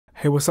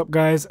Hey, what's up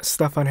guys,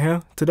 Stefan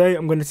here. Today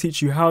I'm going to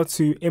teach you how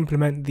to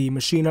implement the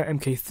Maschine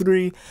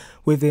MK3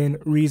 within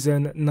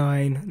Reason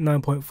 9,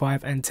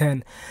 9.5 and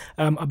 10.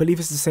 I believe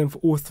it's the same for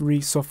all three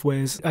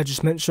softwares I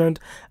just mentioned,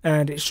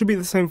 and it should be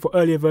the same for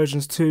earlier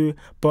versions too,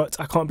 but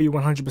I can't be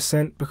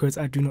 100% because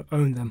I do not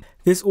own them.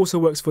 This also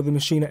works for the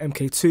Maschine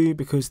MK2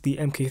 because the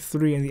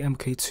MK3 and the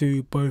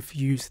MK2 both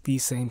use the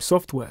same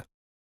software.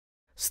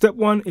 Step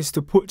 1 is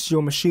to put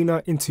your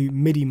Maschine into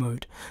MIDI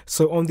mode.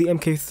 So on the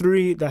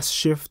MK3 that's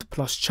shift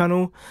plus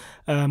channel,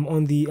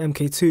 on the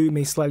MK2 it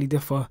may slightly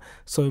differ,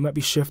 so it might be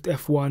shift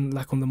F1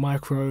 like on the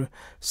micro,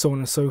 so on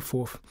and so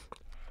forth.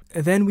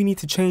 And then we need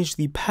to change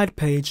the pad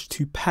page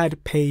to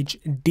pad page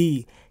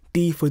D,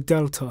 D for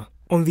delta.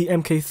 On the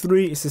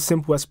MK3 it's as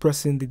simple as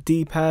pressing the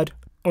D pad.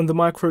 On the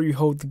micro you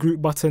hold the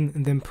group button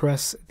and then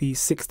press the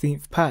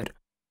 16th pad.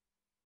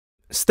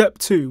 Step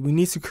 2, we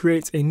need to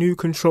create a new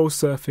control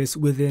surface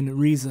within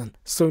Reason.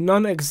 So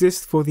none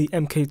exist for the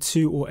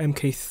MK2 or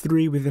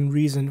MK3 within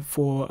Reason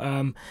for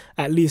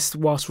at least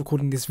whilst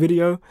recording this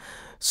video.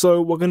 So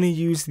we're going to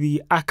use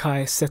the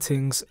Akai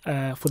settings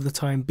for the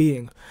time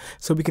being.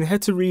 So we can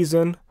head to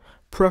Reason,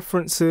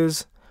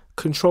 Preferences,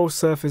 Control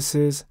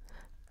Surfaces,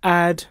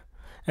 Add,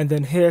 and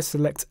then here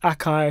select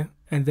Akai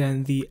and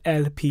then the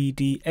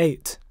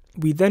LPD8.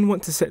 We then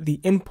want to set the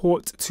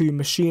import to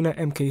Maschine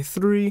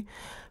MK3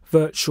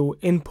 virtual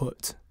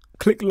input.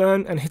 Click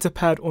learn and hit a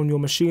pad on your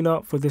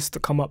Maschine for this to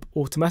come up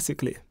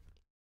automatically.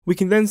 We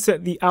can then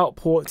set the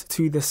output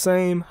to the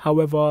same,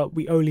 however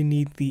we only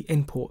need the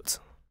input.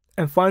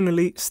 And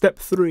finally, step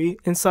 3,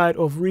 inside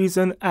of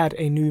Reason add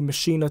a new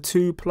Maschine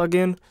 2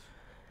 plugin,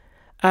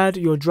 add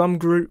your drum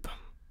group,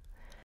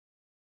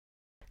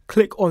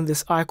 click on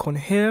this icon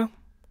here,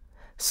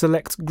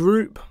 select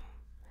group,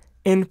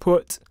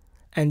 input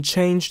and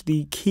change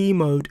the key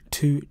mode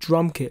to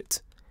drum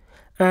kit.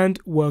 And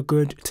we're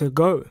good to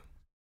go.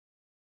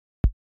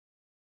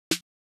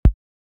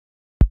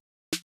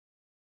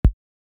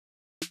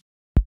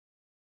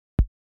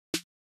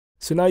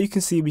 So now you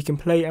can see we can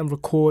play and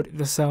record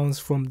the sounds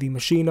from the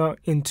Maschine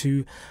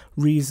into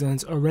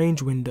Reason's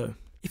arrange window.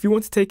 If you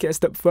want to take it a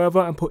step further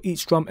and put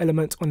each drum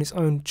element on its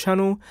own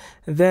channel,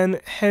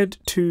 then head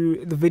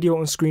to the video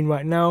on screen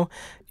right now.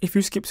 If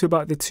you skip to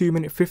about the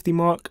 2:50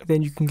 mark,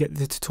 then you can get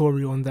the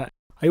tutorial on that.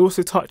 I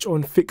also touch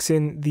on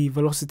fixing the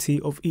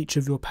velocity of each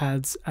of your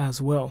pads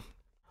as well.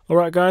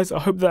 Alright guys, I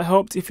hope that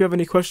helped. If you have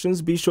any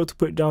questions, be sure to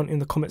put it down in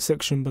the comment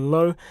section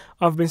below.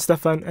 I've been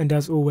Stefan, and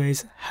as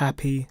always,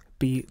 happy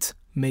beat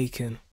making.